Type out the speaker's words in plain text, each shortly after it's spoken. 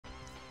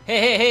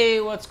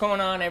Hey, what's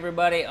going on,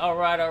 everybody? All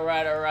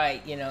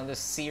right. You know, this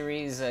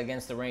series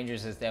against the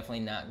Rangers has definitely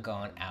not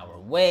gone our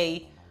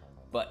way,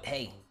 but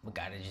hey, we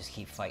gotta just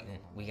keep fighting.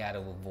 We gotta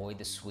avoid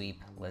the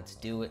sweep. Let's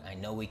do it. I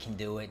know we can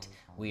do it.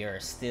 We are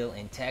still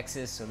in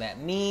Texas, so that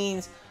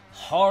means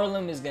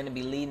Harlem is gonna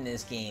be leading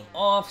this game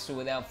off. So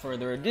without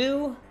further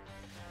ado,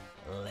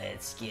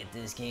 let's get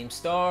this game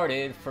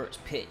started.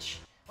 First pitch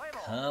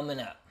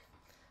coming up.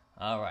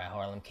 All right,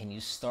 Harlem, can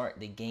you start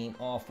the game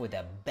off with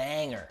a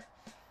banger?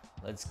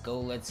 Let's go.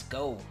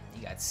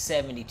 You got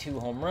 72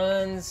 home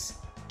runs.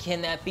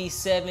 Can that be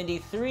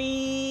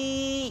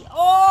 73?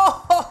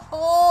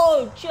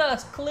 Oh,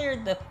 just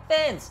cleared the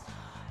fence.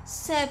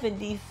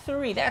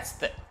 73. That's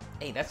the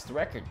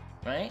record,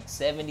 right?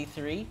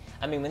 73.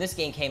 I mean, when this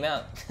game came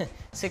out,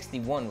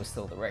 61 was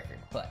still the record,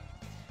 but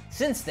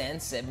since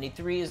then,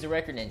 73 is the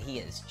record, and he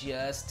has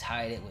just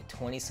tied it with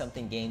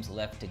 20-something games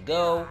left to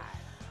go.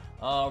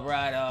 All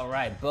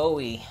right.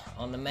 Bowie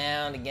on the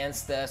mound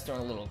against us,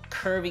 throwing a little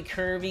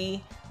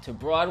curvy to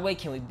Broadway.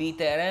 Can we beat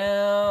that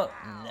out?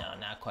 No,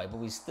 not quite, but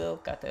we still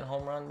got that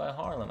home run by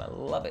Harlem. I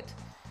love it.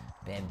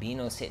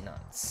 Bambino's hitting on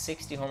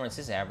 60 home runs.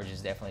 His average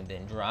has definitely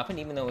been dropping,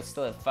 even though it's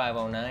still at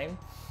 509.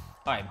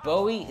 All right,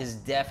 Bowie is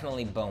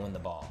definitely bowing the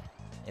ball.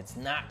 It's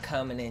not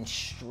coming in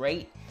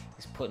straight.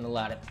 He's putting a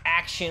lot of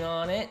action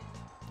on it.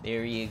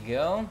 There you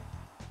go.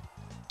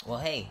 Well,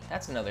 hey,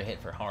 that's another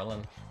hit for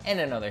Harlem and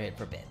another hit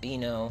for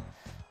Bambino.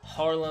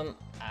 Harlem,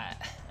 I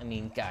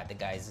mean, God, the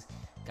guy's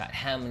got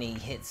how many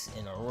hits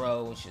in a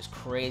row, which is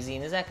crazy.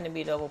 And is that going to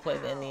be a double play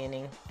at the end of the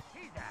inning?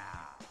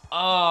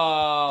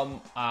 I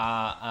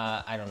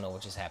don't know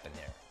what just happened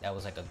there. That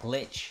was like a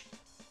glitch.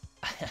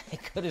 I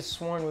could have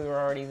sworn we were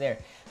already there.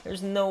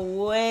 There's no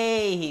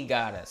way he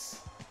got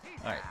us.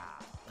 All right,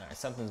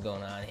 something's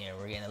going on here.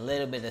 We're getting a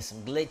little bit of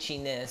some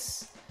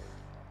glitchiness.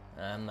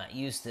 I'm not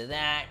used to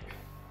that.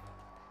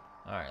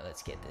 All right,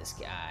 let's get this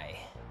guy.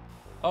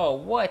 Oh,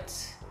 what?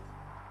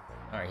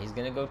 All right, he's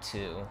gonna go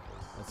 2.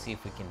 Let's see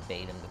if we can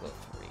bait him to go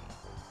 3.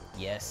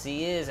 Yes,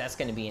 he is. That's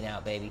gonna be an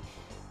out, baby.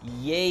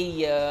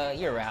 Yeah,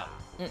 you're out.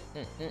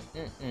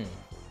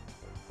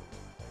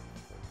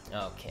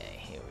 Okay,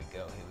 here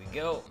we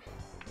go.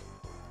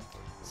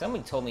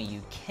 Somebody told me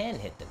you can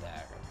hit the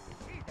batter.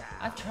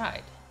 I've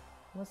tried.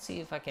 Let's see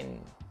if I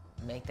can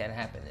make that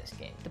happen this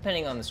game,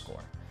 depending on the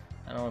score.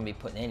 I don't want to be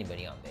putting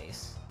anybody on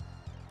base.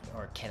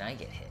 Or can I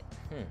get hit?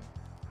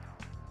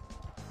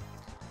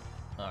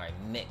 All right,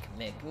 Mick.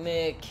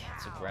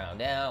 It's a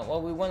ground out.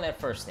 Well, we won that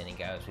first inning,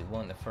 guys. We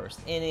won the first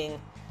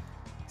inning.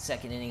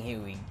 Second inning, here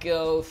we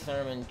go.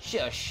 Thurman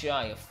just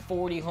shy of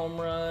 40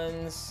 home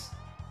runs.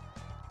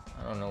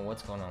 I don't know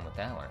what's going on with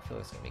that one. I feel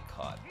like it's going to be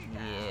caught.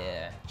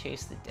 Yeah,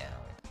 chased it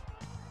down.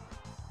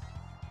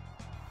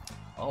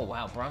 Oh,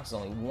 wow. Bronx is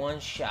only one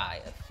shy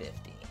of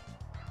 50.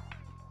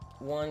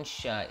 One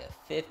shy of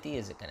 50.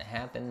 Is it going to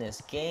happen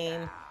this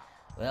game?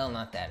 Well,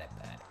 not that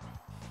bad.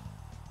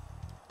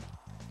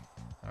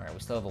 All right, we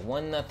still have a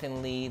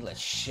 1-0 lead. Let's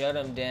shut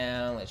him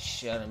down.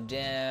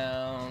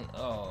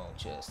 Oh,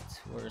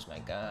 where's my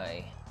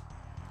guy?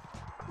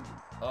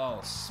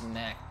 Oh,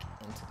 smack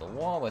into the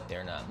wall, but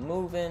they're not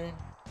moving.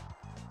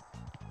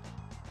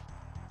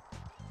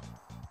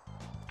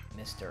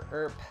 Mr.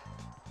 Earp,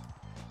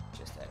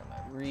 just out of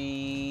my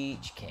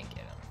reach. Can't get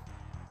him.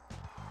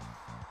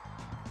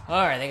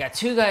 All right, they got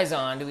 2 guys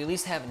on. Do we at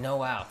least have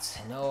no outs?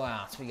 No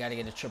outs. We got to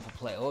get a triple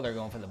play. Oh, they're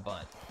going for the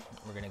bunt.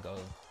 We're going to go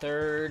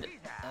third.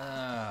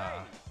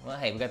 Well,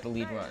 hey, we got the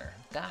lead runner.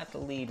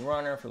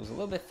 If it was a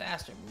little bit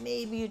faster,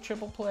 maybe a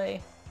triple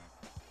play.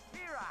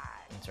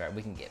 That's right.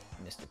 We can get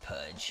Mr.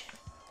 Pudge.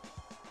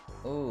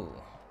 Ooh.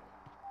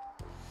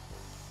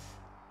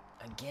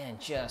 Again,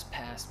 just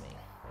past me.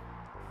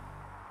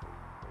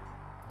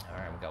 All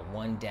right, we got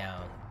 1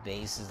 down.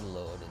 Bases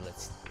loaded.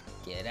 Let's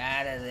get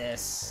out of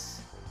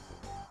this.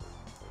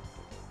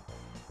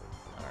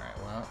 All right,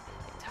 well,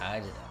 they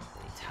tied it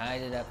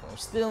up. And we're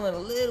still in a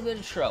little bit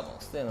of trouble.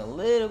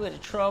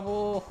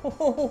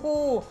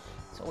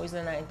 It's always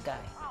the ninth guy.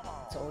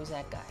 It's always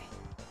that guy.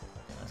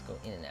 Let's go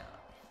in and out.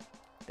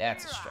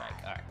 That's a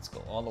strike. All right, let's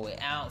go all the way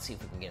out. See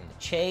if we can get him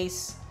to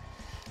chase.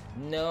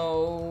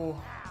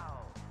 No.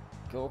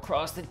 Go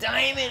across the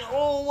diamond.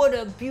 Oh, what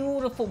a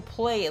beautiful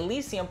play. At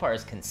least the umpire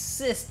is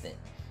consistent.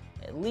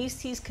 At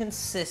least he's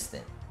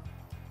consistent.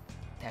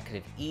 That could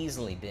have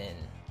easily been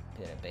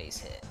a base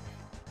hit.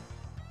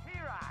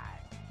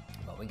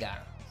 But we got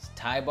him. It's a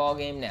tie ball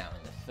game now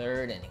in the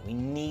 3rd inning. We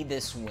need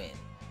this win.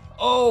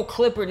 Oh,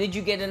 Clipper, did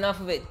you get enough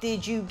of it?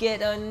 Did you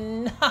get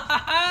enough?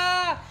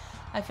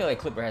 I feel like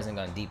Clipper hasn't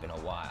gone deep in a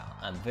while.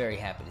 I'm very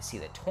happy to see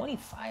that.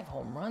 25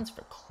 home runs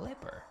for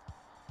Clipper.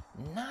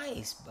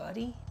 Nice,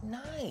 buddy.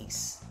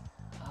 Nice.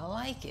 I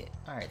like it.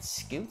 All right,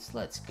 Scoots,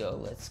 let's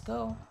go.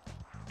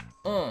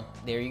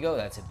 There you go.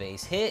 That's a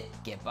base hit.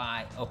 Get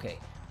by. Okay.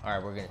 All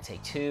right, we're going to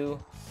take 2.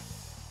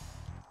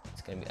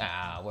 It's going to be...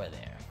 we're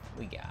there.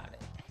 We got it.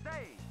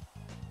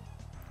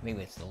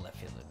 Maybe it's the left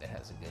fielder that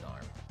has a good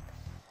arm.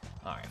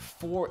 All right,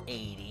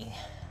 480.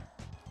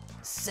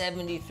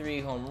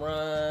 73 home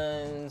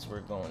runs. We're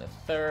going to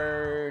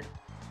 3rd.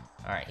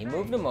 All right, he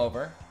moved him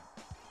over.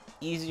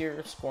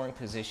 Easier scoring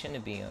position to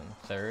be on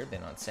third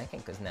than on second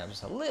because now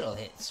just a little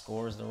hit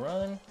scores the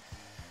run.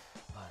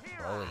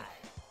 But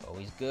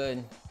Bowie's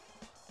good.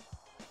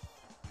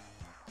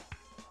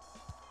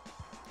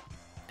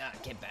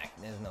 Get back.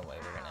 There's no way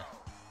we're gonna...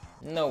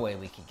 No way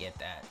we could get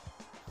that.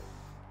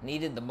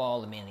 Needed the ball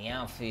to be in the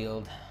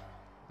outfield.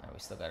 Now we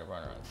still got a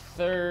runner on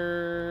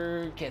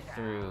third. Get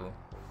through.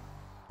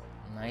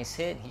 Nice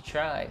hit. He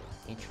tried.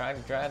 He tried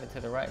to drive it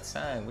to the right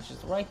side, which is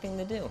the right thing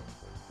to do.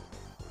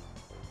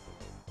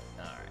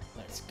 Alright,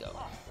 let's go.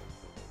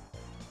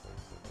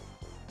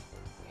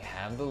 We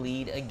have the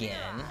lead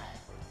again.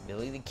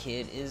 Billy the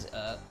Kid is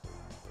up.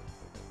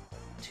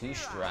 2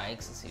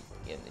 strikes. Let's see if we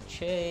can get in the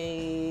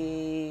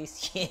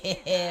chase.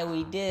 Yeah,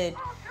 we did.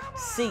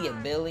 See ya,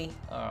 Billy.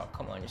 Oh,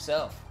 come on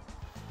yourself.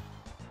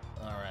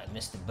 Alright,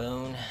 Mr.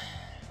 Boone.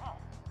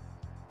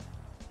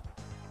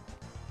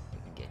 We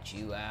can get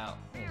you out.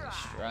 There's a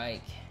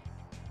strike.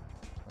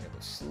 We're gonna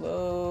go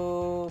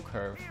slow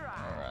curve.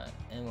 Alright,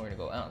 and we're gonna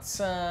go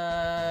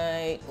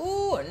outside.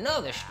 Ooh,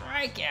 another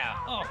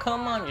strikeout. Oh,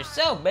 come on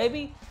yourself,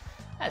 baby.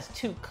 That's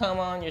 2 come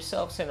on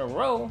yourselves in a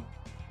row.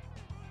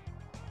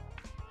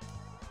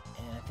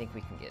 And I think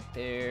we can get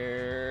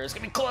there. It's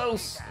gonna be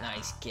close.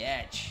 Nice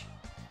catch.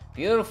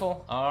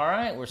 Beautiful. All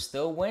right, we're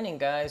still winning,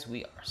 guys.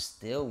 We are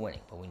still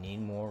winning, but we need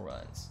more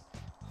runs.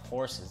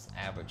 Horses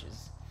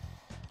averages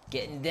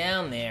getting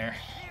down there.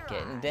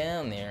 Getting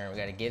down there. We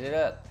got to get it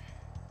up.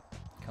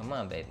 Come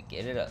on, baby.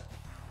 Get it up.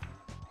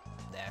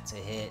 That's a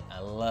hit. I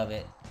love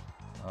it.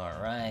 All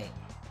right.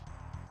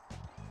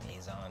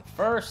 He's on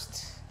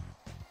first.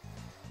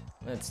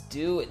 Let's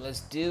do it. Let's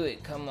do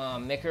it. Come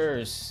on,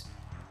 Mickers.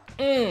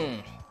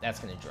 That's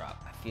going to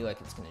drop. I feel like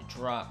it's going to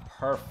drop.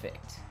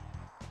 Perfect.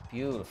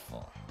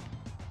 Beautiful.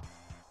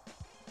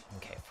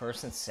 Okay,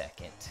 first and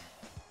second.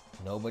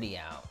 Nobody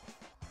out.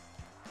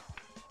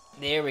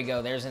 There we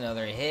go. There's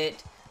another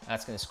hit.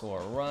 That's going to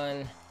score a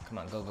run. Come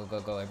on, go, go,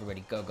 go, go.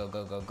 Everybody go, go,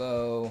 go, go,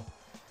 go.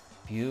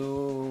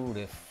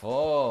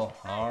 Beautiful.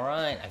 All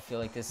right. I feel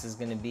like this is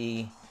going to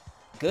be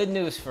good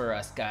news for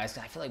us, guys.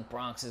 I feel like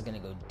Bronx is going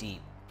to go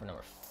deep for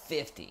number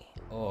 50.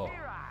 Oh. All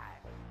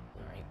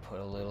right, put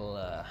a little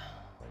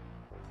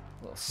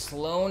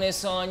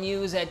slowness on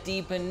you. Is that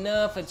deep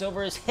enough? It's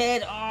over his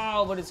head.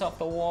 Oh, but it's off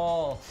the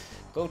wall.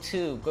 Go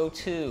 2. Go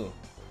 2.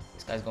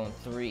 This guy's going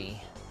 3.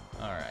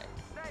 All right.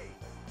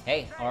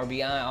 Hey,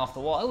 RBI off the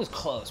wall. It was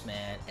close,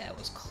 man. That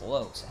was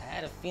close. I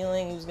had a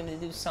feeling he was going to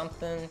do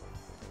something.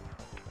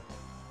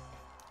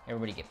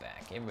 Everybody get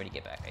back. Everybody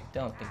get back. I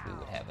don't think we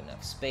would have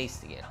enough space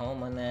to get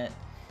home on that.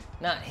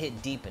 Not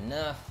hit deep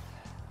enough.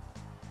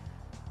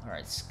 All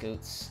right,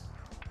 Scoots.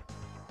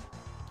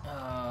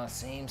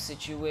 Same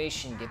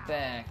situation. Get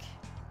back.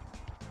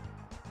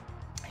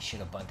 I should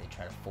have bunted,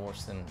 try to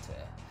force them to.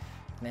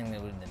 Then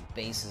there would have been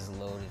bases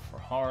loaded for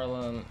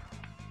Harlem,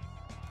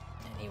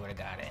 and he would have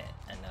got it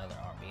another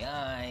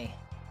RBI,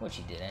 which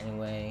he did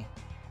anyway.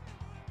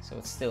 So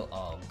it's still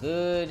all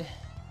good.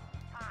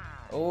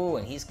 Oh,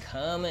 and he's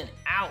coming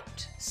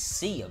out.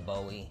 See ya,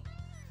 Bowie.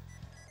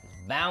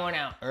 He's bowing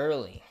out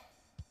early.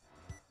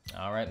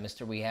 All right,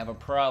 mister, we have a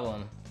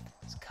problem.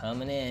 It's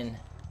coming in.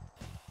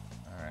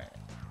 All right.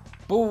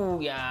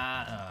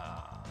 Booyah!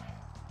 Oh.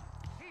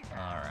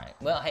 All right.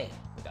 Well, hey,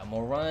 we got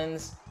more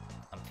runs.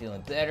 I'm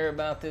feeling better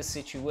about this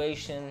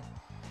situation.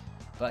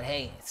 But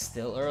hey, it's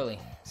still early.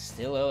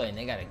 Still early, and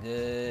they got a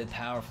good,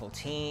 powerful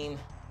team.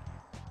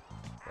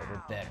 But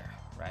we're better,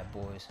 right,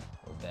 boys?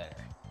 We're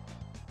better.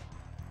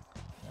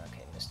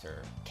 Okay,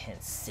 Mr.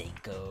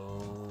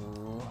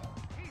 Canseco.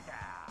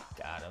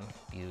 Got him.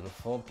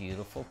 Beautiful,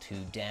 beautiful. 2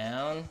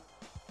 down.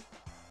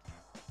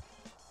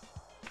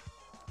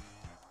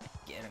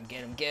 Get him,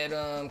 get him, get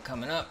him.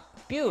 Coming up.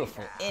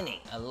 Beautiful inning.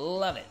 I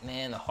love it,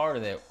 man. The heart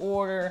of their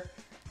order.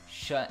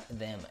 Shut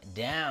them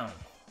down.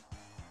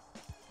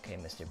 Okay,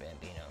 Mr.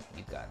 Bambino,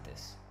 you got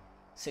this.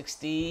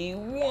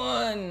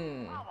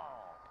 61.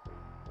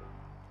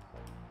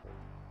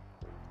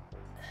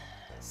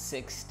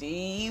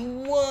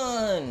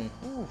 61.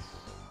 Oof.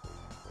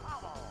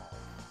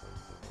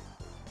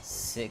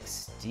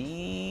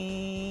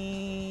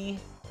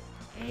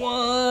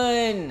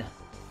 61.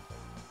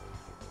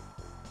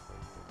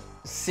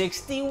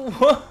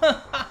 61.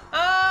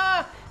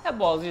 That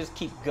ball just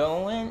keep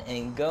going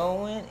and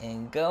going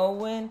and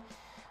going.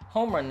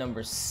 Home run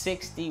number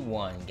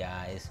 61,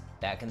 guys.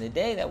 Back in the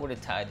day, that would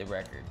have tied the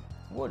record.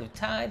 Would have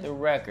tied the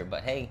record,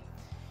 but hey,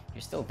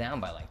 you're still down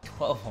by like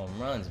 12 home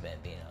runs,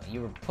 Bambino.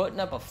 You were putting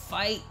up a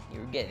fight. You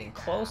were getting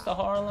close to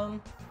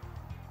Harlem,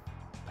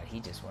 but he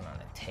just went on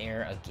a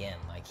tear again,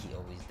 like he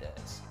always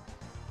does.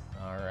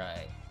 All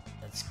right,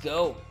 let's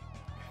go.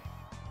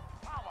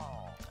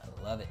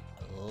 I love it.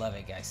 I love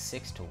it, guys.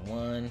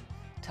 6-1,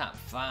 top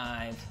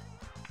 5.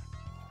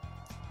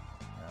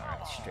 All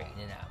right, straighten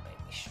it out, baby.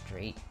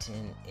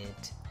 Straighten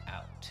it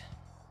out.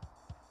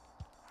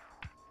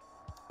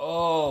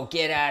 Oh,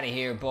 get out of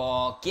here,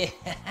 ball. Get.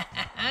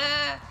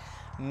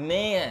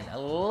 Man,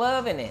 I'm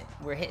loving it.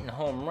 We're hitting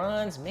home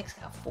runs. Mick's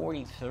got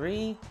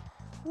 43.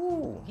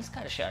 Ooh, he's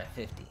got a shot at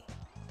 50.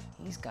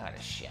 He's got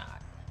a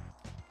shot.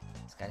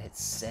 He's got to hit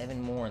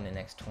 7 more in the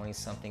next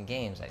 20-something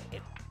games.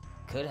 It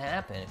could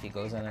happen if he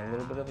goes on a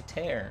little bit of a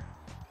tear.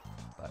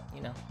 But,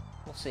 you know,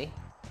 we'll see.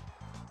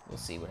 We'll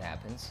see what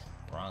happens.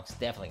 Bronx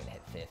definitely going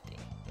to hit 50.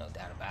 No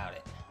doubt about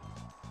it.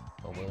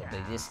 But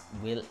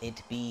will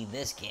it be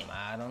this game?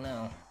 I don't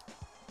know.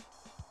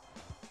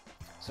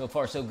 So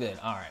far, so good.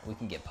 All right, we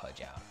can get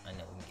Pudge out. I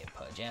know we can get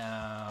Pudge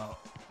out.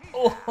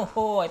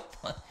 Oh,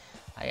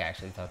 I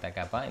actually thought that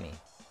got by me.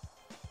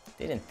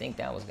 Didn't think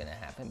that was going to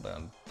happen, but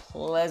I'm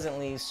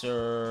pleasantly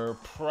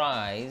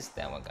surprised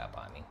that one got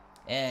by me.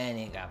 And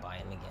it got by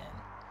him again.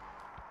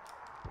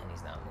 And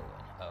he's not moving.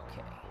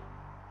 Okay.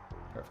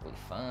 Perfectly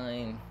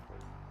fine.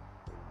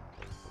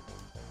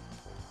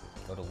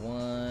 Go to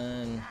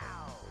 1.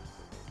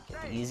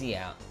 Get the easy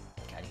out.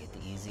 Gotta get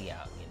the easy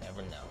out. You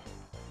never know.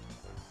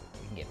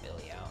 We can get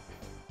Billy out.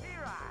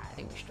 I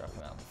think we struck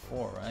him out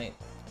before, right?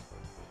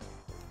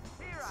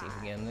 Let's see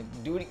if we get him to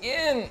do it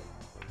again.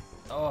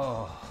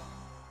 Oh.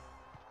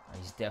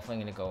 He's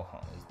definitely gonna go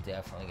home. He's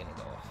definitely gonna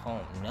go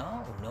home.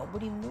 No,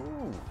 nobody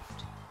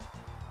moved.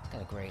 He's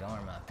got a great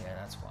arm out there,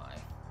 that's why.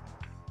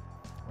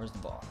 Where's the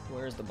ball?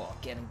 Where's the ball?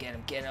 Get him, get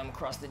him, get him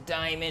across the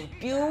diamond.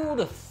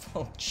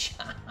 Beautiful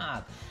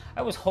job.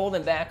 I was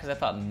holding back because I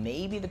thought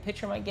maybe the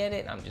pitcher might get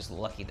it. I'm just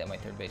lucky that my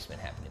third baseman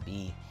happened to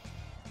be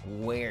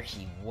where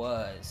he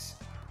was.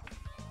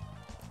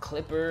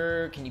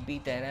 Clipper, can you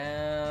beat that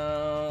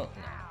out?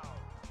 No.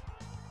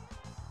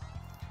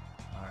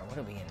 All right, what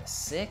are we in the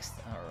 6th?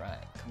 All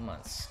right, come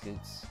on,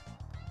 Scoots.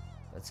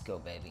 Let's go,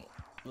 baby.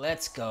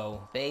 Let's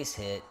go. Base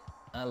hit.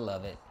 I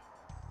love it.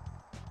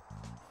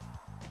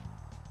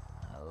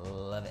 I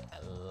love it. I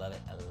love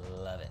it. I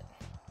love it.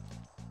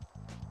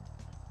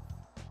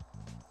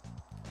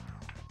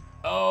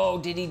 Oh,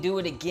 did he do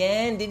it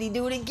again? Did he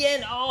do it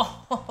again?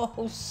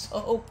 Oh,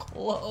 so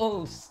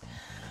close.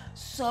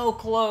 So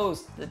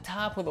close. The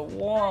top of the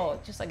wall.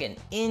 Just like an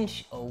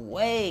inch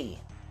away.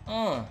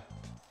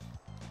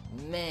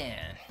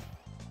 Man.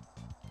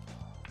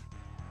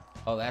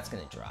 Oh, that's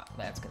going to drop.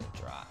 That's going to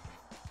drop.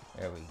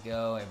 There we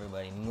go.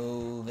 Everybody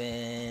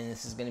moving.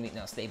 This is going to be...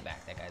 No, stay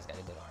back. That guy's got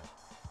a good arm.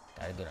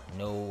 Got a good arm.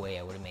 No way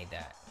I would have made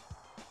that.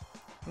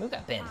 We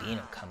got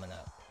Bambino coming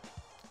up.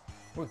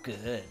 We're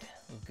good.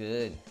 We're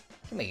good.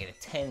 Can make it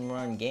a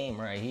 10-run game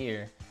right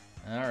here.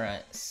 All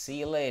right. See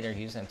you later,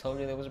 Houston. I told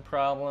you there was a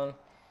problem.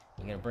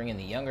 You're going to bring in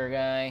the younger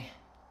guy.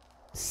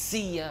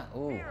 See ya.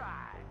 Ooh.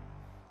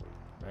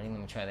 Ready? Let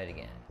me try that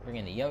again. Bring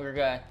in the younger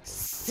guy.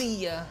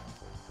 See ya.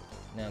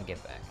 Now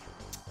get back.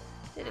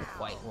 Didn't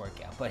quite work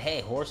out. But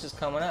hey, horse is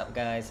coming up,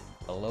 guys.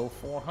 Below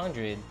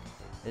 400.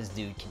 This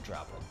dude can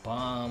drop a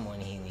bomb when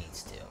he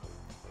needs to.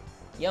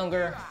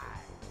 Younger.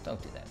 Don't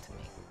do that to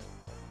me.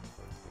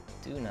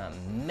 Do not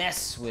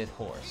mess with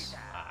horse.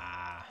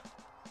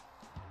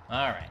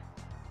 All right.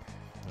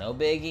 No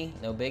biggie.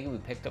 No biggie. We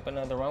picked up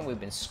another run. We've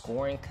been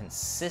scoring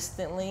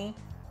consistently.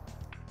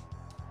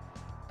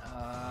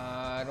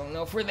 I don't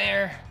know if we're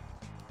there.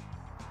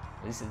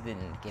 At least it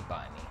didn't get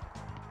by me.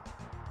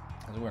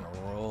 Because we're going to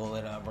roll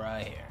it up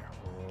right here.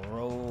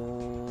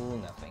 Roll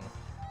nothing.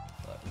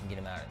 But we can get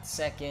him out in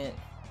second.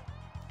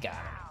 Got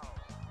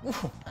him.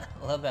 Ooh,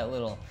 I love that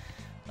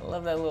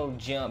little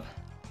jump.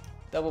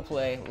 Double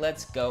play.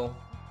 Let's go.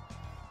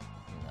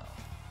 No.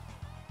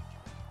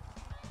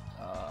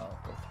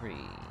 Go 3.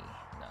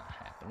 Not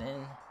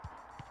happening.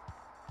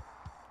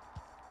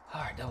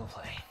 All right, double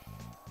play.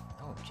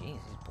 Oh,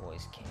 geez, these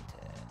boys came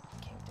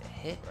to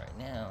hit right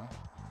now.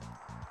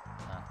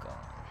 Not going.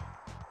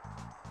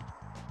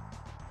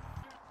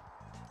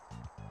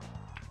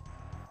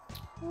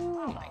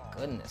 Ooh, my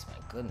goodness, my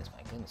goodness,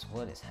 my goodness.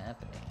 What is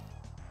happening?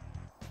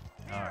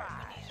 All right,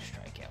 we need a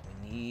strikeout.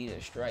 We need a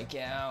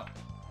strikeout.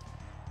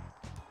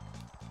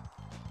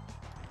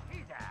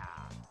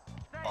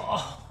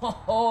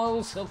 Oh, it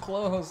was so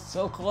close,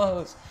 so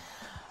close.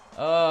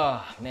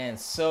 Oh, man,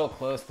 so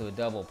close to a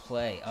double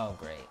play. Oh,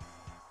 great.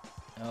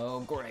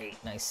 Oh,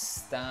 great. Nice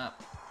stop.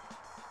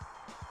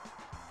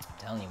 I'm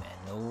telling you, man,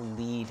 no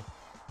lead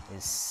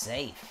is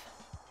safe.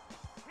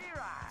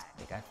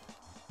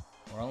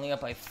 We're only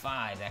up by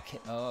 5. That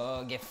kid,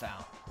 oh, get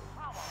foul.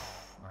 All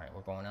right,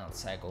 we're going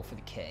outside. Go for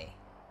the K.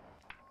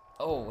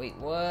 Oh, wait,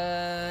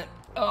 what?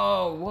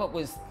 Oh, what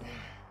was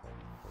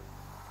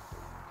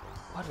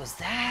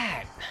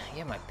that?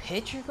 Yeah, my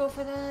pitcher go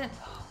for that?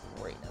 Oh,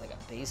 great. Now they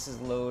got bases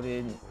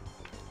loaded.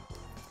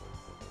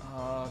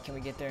 Oh, can we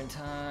get there in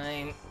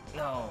time?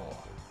 No.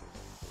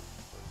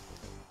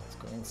 Let's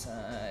go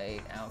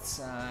inside,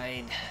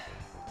 outside.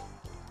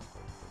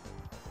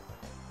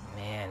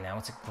 Man, now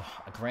it's a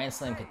grand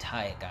slam could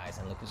tie it, guys,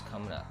 and look who's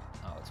coming up.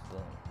 Oh, it's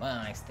Boone. Well,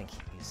 I think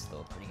he's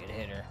still a pretty good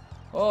hitter.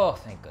 Oh,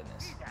 thank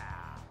goodness.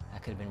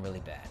 That could have been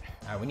really bad.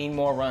 All right, we need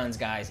more runs,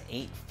 guys.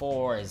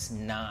 8-4 is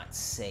not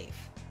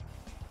safe.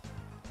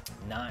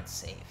 Not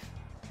safe.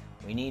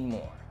 We need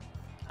more.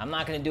 I'm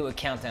not going to do a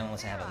countdown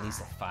unless I have at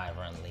least a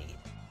 5-run lead.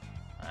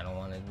 I don't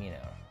want to, you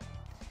know,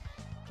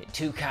 get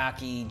too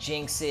cocky,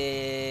 jinx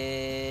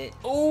it.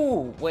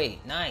 Oh,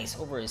 wait, nice,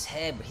 over his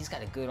head, but he's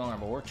got a good arm,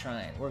 but we're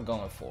trying. We're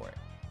going for it.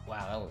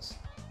 Wow,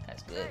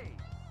 That's good.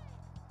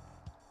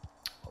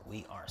 But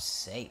we are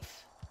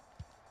safe.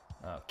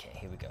 Okay,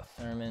 here we go.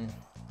 Thurman.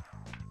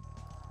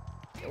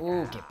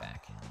 Ooh, get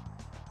back.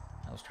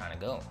 I was trying to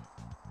go.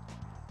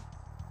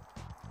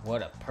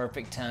 What a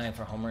perfect time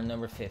for home run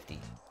number 50.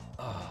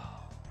 Oh.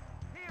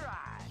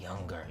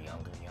 Younger.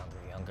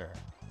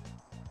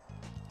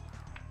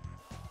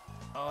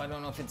 Oh, I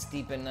don't know if it's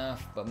deep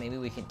enough, but maybe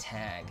we can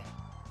tag.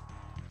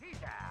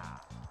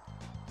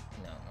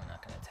 No, we're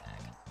not gonna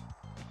tag.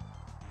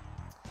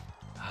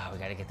 Ah, we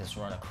gotta get this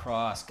run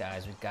across,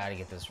 guys. We gotta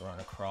get this run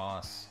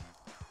across.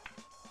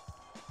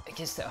 I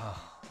guess that,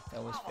 oh, if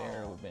that was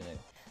fair, it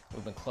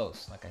would've been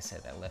close. Like I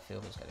said, that left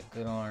fielder's got a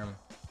good arm.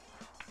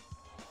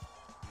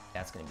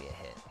 That's gonna be a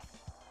hit.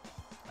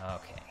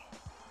 Okay.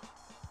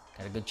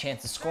 Got a good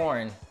chance of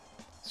scoring.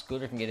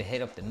 Scooter can get a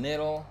hit up the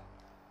middle.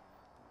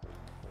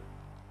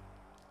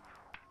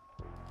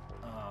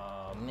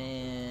 Oh,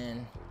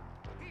 man.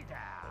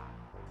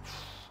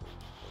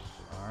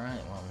 All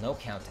right, well, no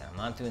countdown. I'm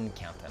not doing the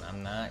countdown.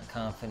 I'm not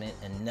confident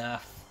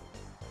enough.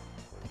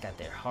 I got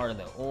their heart of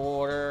the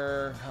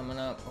order coming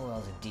up. Oh, that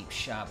was a deep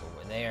shot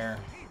over there.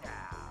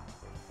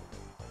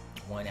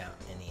 1 out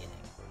in the inning.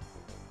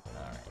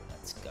 All right,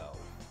 let's go.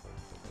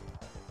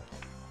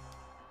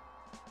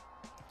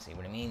 See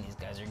what I mean? These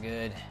guys are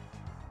good.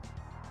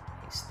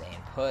 He's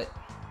staying put.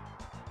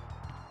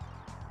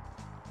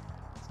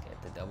 Let's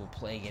get the double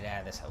play, get out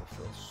of this. I would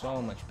feel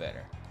so much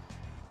better.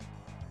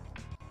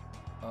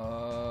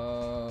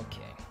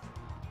 Okay.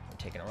 We're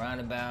taking a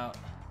roundabout.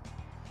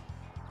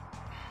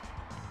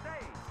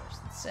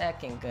 First and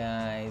second,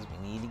 guys. We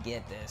need to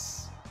get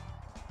this.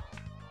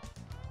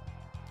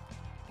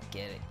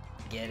 Get it.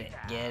 Get it.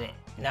 Get it.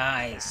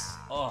 Nice.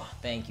 Oh,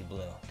 thank you,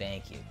 Blue.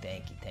 Thank you.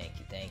 Thank you. Thank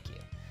you. Thank you.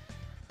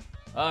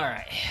 All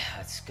right,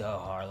 let's go,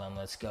 Harlem.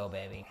 Let's go,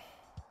 baby.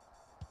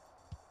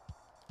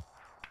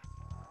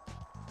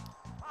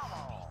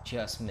 He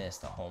just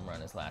missed a home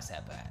run his last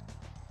at-bat.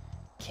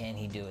 Can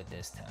he do it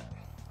this time?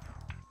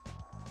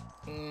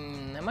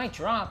 That might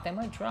drop. That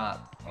might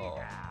drop. Oh,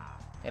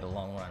 they had a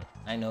long run.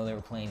 I know they were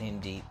playing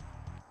him deep.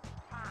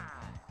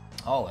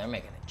 Oh, they're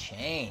making a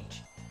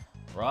change.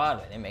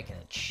 Broadway, they're making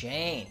a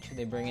change. Who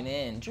they bringing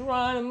in?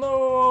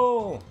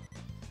 Geronimo!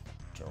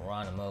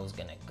 Geronimo's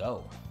gonna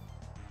go.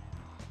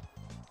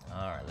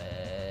 All right,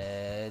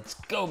 let's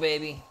go,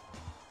 baby.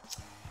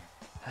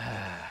 Come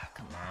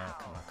on,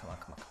 come on, come on,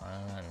 come on, come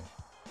on.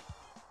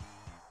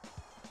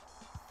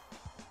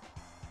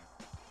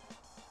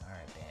 All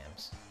right,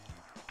 Bams.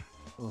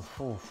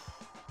 Oof, oof.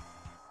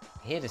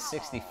 He hit his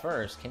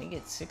 61st. Can he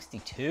get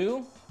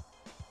 62?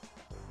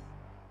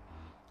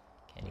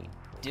 Can he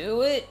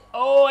do it?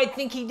 Oh, I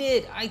think he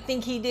did. I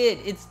think he did.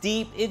 It's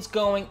deep. It's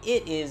going.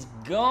 It is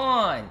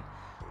gone.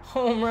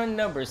 Home run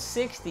number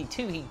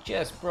 62. He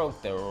just broke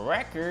the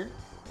record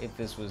if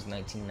this was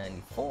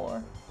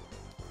 1994.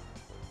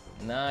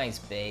 Nice,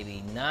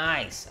 baby.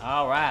 Nice.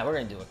 All right, we're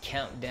going to do a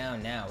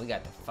countdown now. We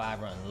got the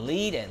 5-run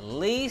lead at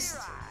least.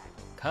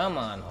 Come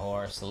on,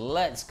 horse.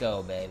 Let's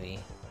go, baby.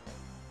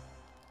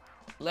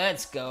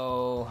 Let's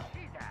go.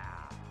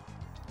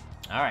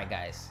 All right,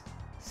 guys.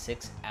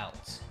 6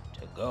 outs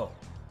to go.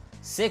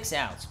 6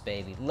 outs,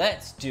 baby.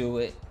 Let's do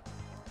it.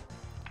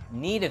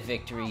 Need a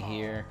victory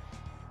here.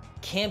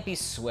 Can't be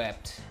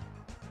swept.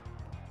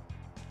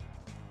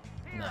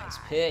 Nice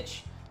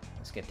pitch.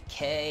 Let's get the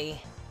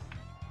K.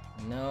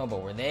 No,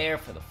 but we're there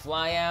for the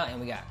fly out, and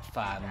we got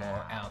 5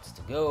 more outs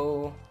to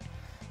go.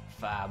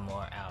 5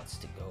 more outs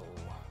to go.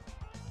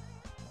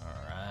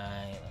 All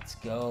right, let's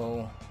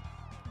go.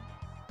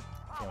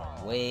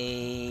 Feeling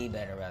way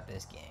better about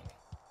this game.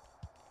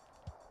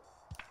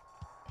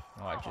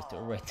 Oh, I just threw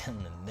it right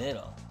down the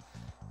middle.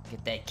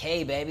 Get that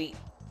K, baby.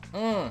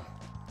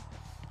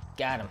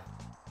 Got him.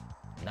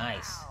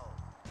 Nice.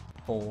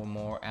 4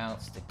 more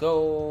outs to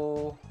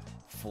go.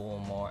 4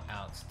 more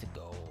outs to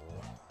go.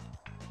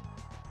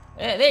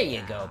 There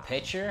you go,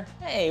 pitcher.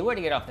 Hey, where'd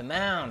you get off the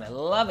mound? I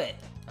love it.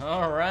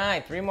 All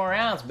right, 3 more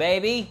outs,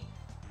 baby.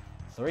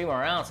 3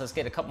 more outs. Let's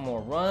get a couple more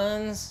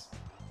runs.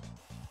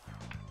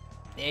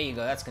 There you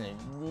go. That's gonna,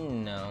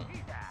 no.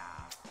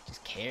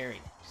 Just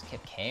carried. Just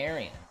kept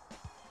carrying.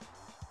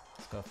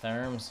 Let's go,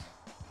 Therms.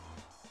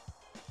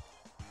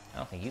 I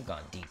don't think you've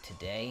gone deep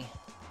today.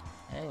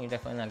 And you're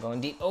definitely not going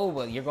deep. Oh,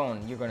 but you're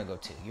gonna go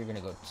 2. You're gonna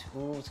go 2.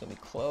 Ooh, it's gonna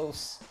be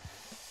close.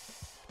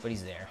 But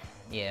he's there.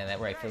 Yeah, that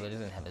right fielder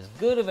doesn't have as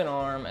good of an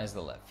arm as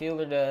the left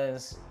fielder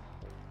does.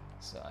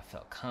 So I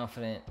felt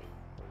confident.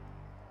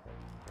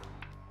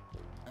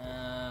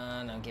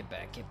 No, get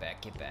back, get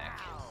back, get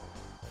back.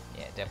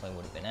 Yeah, it definitely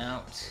would have been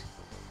out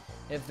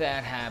if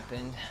that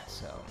happened.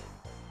 So,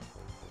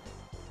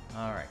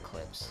 all right,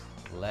 Clips.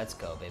 Let's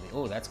go, baby.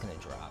 Oh, that's gonna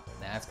drop.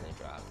 That's gonna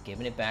drop.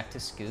 Giving it back to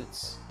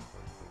Scoots.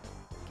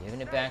 Giving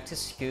it back to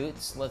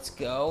Scoots. Let's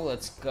go.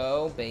 Let's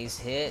go. Base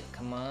hit.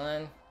 Come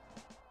on.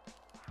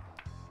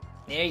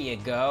 There you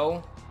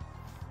go.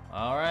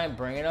 All right,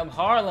 bring it up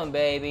Harlem,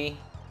 baby.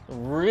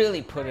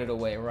 Really put it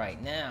away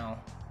right now.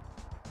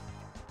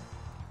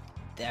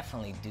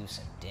 Definitely do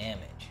some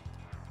damage.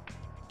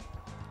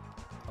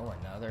 Oh,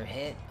 another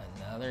hit.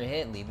 Another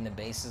hit, leaving the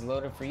bases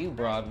loaded for you,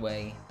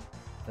 Broadway.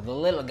 For the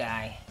little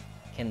guy.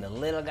 Can the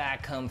little guy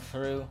come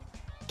through?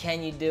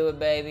 Can you do it,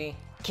 baby?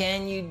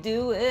 Can you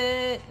do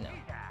it? No.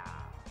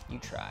 You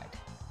tried.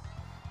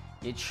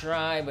 You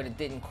tried, but it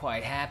didn't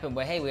quite happen.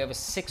 But hey, we have a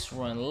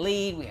 6-run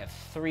lead. We have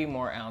 3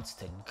 more outs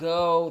to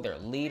go. Their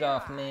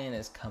leadoff man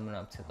is coming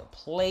up to the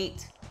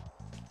plate.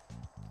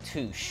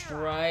 2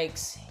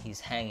 strikes.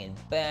 He's hanging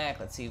back.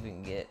 Let's see if we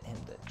can get him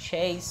to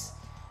chase.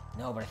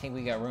 No, but I think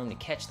we got room to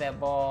catch that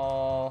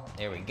ball.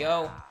 There we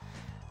go.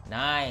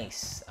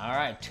 Nice. All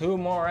right, 2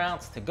 more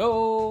outs to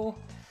go.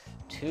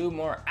 2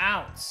 more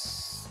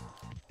outs.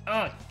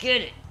 Oh,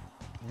 get it.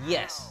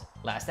 Yes.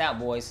 Last out,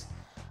 boys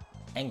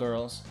and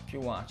girls, if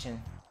you're watching.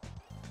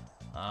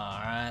 All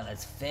right,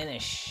 let's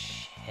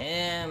finish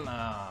him.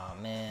 Oh,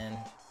 man.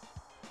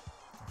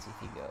 Let's see if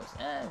he goes.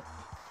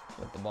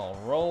 Let the ball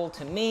roll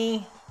to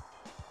me.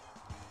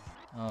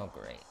 Oh,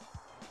 great.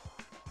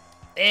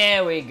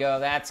 There we go.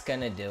 That's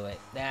going to do it.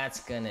 That's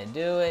going to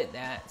do it.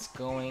 That's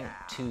going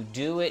to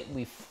do it.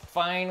 We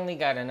finally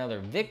got another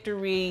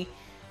victory.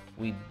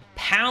 We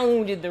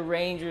pounded the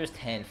Rangers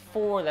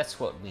 10-4. That's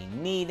what we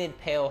needed.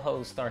 Pale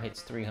Hostar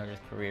hits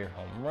 300th career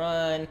home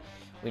run.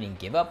 We didn't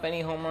give up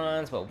any home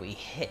runs, but we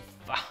hit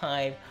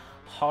 5.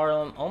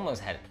 Harlem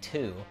almost had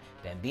 2.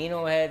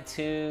 Bambino had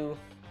 2.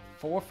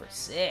 4 for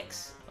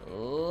 6.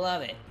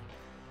 Love it.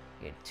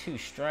 We had 2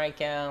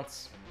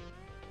 strikeouts.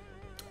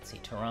 Let's see,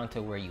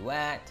 Toronto, where you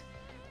at?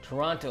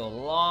 Toronto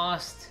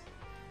lost.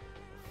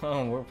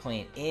 Oh, we're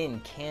playing in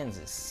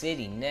Kansas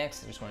City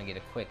next. I just want to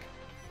get a quick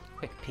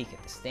peek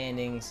at the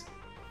standings.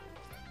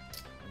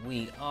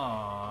 We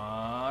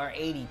are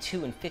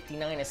 82-59,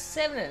 a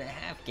 7.5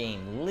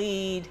 game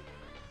lead.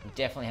 We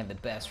definitely have the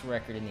best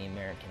record in the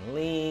American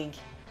League.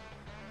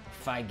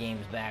 5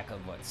 games back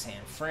of what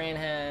San Fran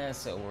has,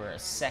 so we're a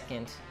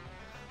 2nd.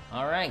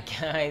 All right,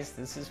 guys,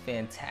 this is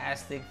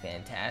fantastic,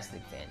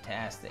 fantastic,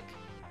 fantastic.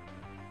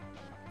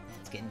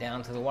 It's getting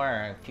down to the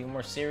wire. A few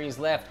more series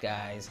left,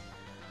 guys.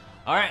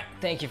 All right,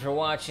 thank you for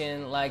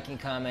watching, liking,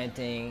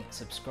 commenting,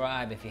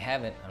 subscribe if you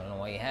haven't. I don't know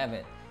why you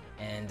haven't.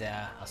 And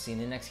I'll see you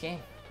in the next game.